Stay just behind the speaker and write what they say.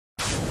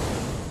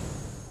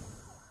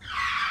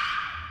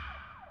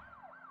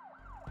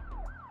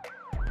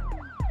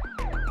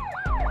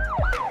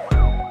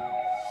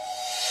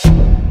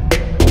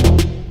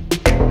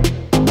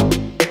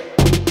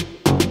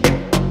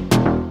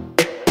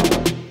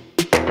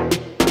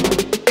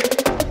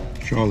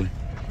Charlie,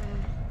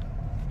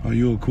 are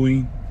you a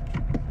queen?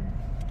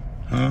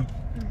 Huh?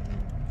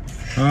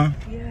 Huh?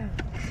 Yeah.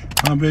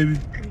 Huh, baby?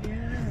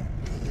 Yeah.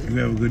 You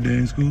have a good day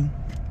in school?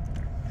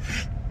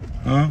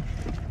 Huh?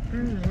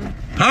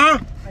 Huh?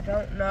 I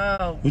don't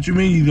know. What you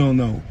mean you don't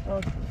know?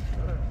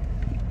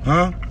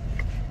 Huh?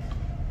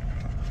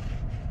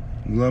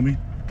 You love me?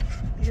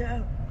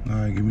 Yeah. All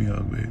right, give me a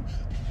hug, babes.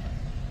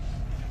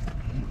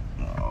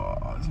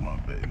 Oh, it's my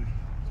baby.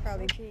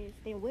 Charlie,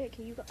 then where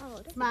can you go? Oh,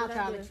 that's Smile, a good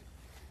Charlie. idea.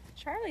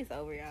 Charlie's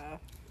over, y'all.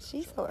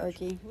 She's so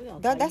irky.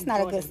 That's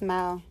Not a good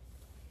smile.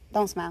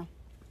 Don't smile.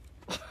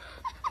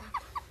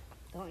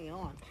 Don't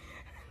yawn.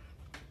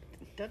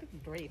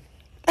 Don't breathe.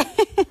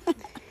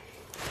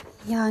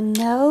 Y'all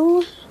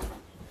know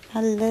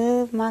I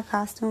love my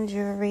costume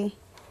jewelry.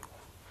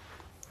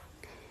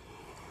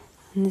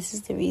 And this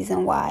is the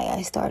reason why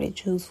I started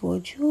Jewels for a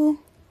Jewel.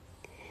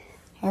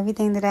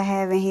 Everything that I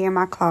have in here in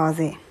my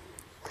closet,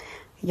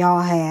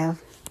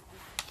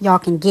 y'all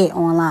can get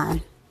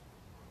online.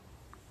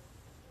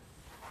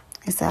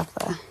 Except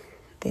for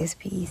this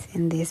piece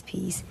and this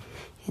piece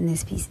and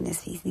this piece and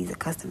this piece. These are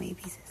custom made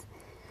pieces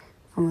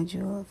from a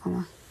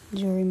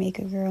jewelry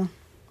maker girl.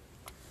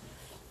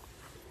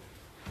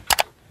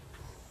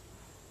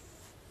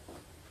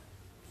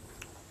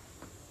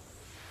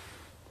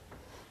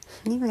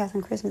 I even got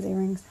some Christmas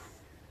earrings.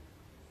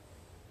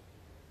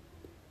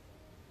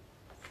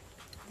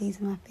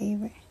 These are my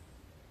favorite.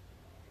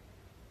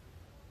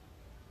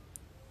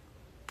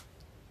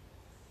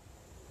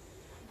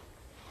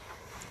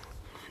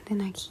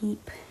 Then I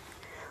keep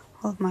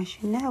all of my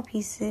Chanel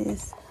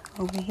pieces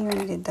over here. I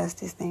need to dust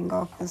this thing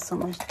off. There's so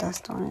much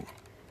dust on it.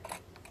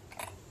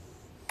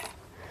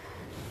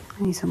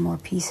 I need some more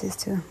pieces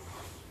too.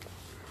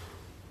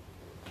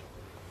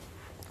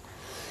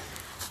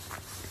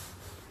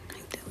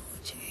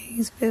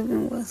 J's,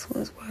 Vivian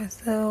Westwood,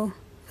 Marcel,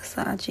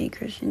 Versace,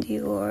 Christian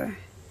Dior.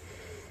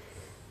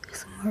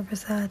 Some more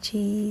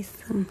Versace,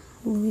 some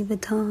Louis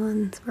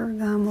Vuittons,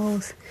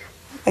 Ferragamos.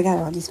 I got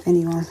all these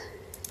Fendi ones.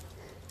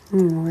 I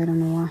don't even wear them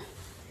no more.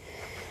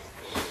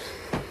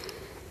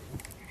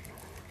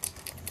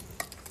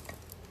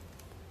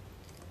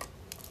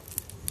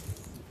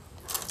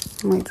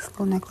 I like this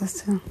little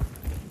necklace too.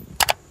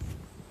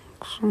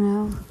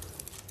 Chanel.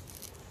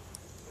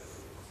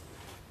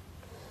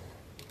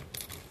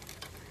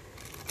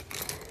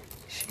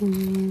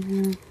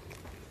 Chanel.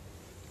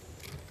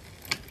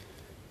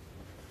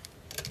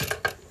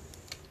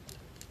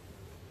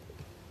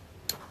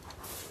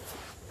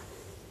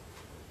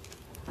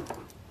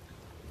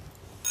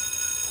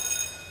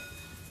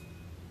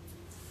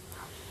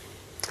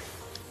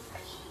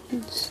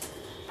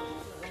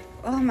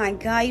 Oh my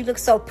God, you look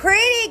so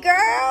pretty,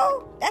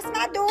 girl. That's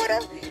my daughter.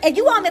 If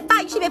you want me to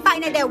fight, you should be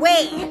fighting at that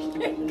wedding.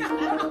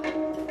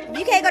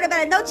 You can't go to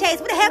bed at no chase.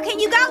 Where the hell can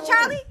you go,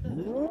 Charlie?